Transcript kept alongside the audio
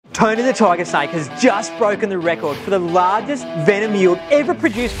Tony the tiger snake has just broken the record for the largest venom yield ever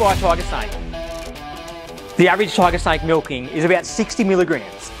produced by a tiger snake. The average tiger snake milking is about 60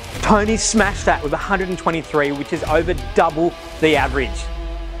 milligrams. Tony smashed that with 123, which is over double the average.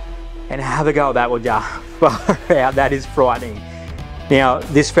 And have a go at that, would ya? Far out, that is frightening. Now,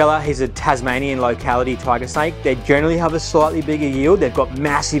 this fella, he's a Tasmanian locality tiger snake. They generally have a slightly bigger yield. They've got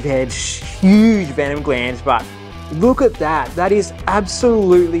massive heads, huge venom glands, but look at that. That is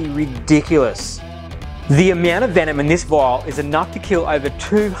absolutely ridiculous. The amount of venom in this vial is enough to kill over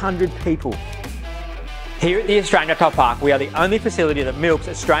 200 people. Here at the Australian Reptile Park, we are the only facility that milks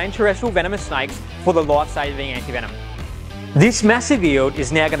Australian terrestrial venomous snakes for the life-saving antivenom. This massive yield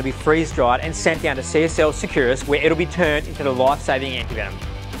is now going to be freeze-dried and sent down to CSL Securus, where it'll be turned into the life-saving antivenom.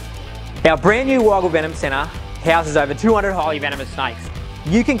 Our brand new Wild Venom Centre houses over 200 highly venomous snakes.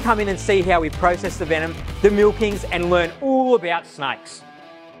 You can come in and see how we process the venom, the milkings, and learn all about snakes.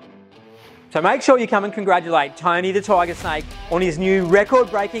 So make sure you come and congratulate Tony the tiger snake on his new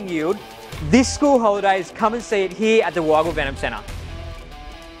record-breaking yield. This school holidays, come and see it here at the Wild Venom Centre.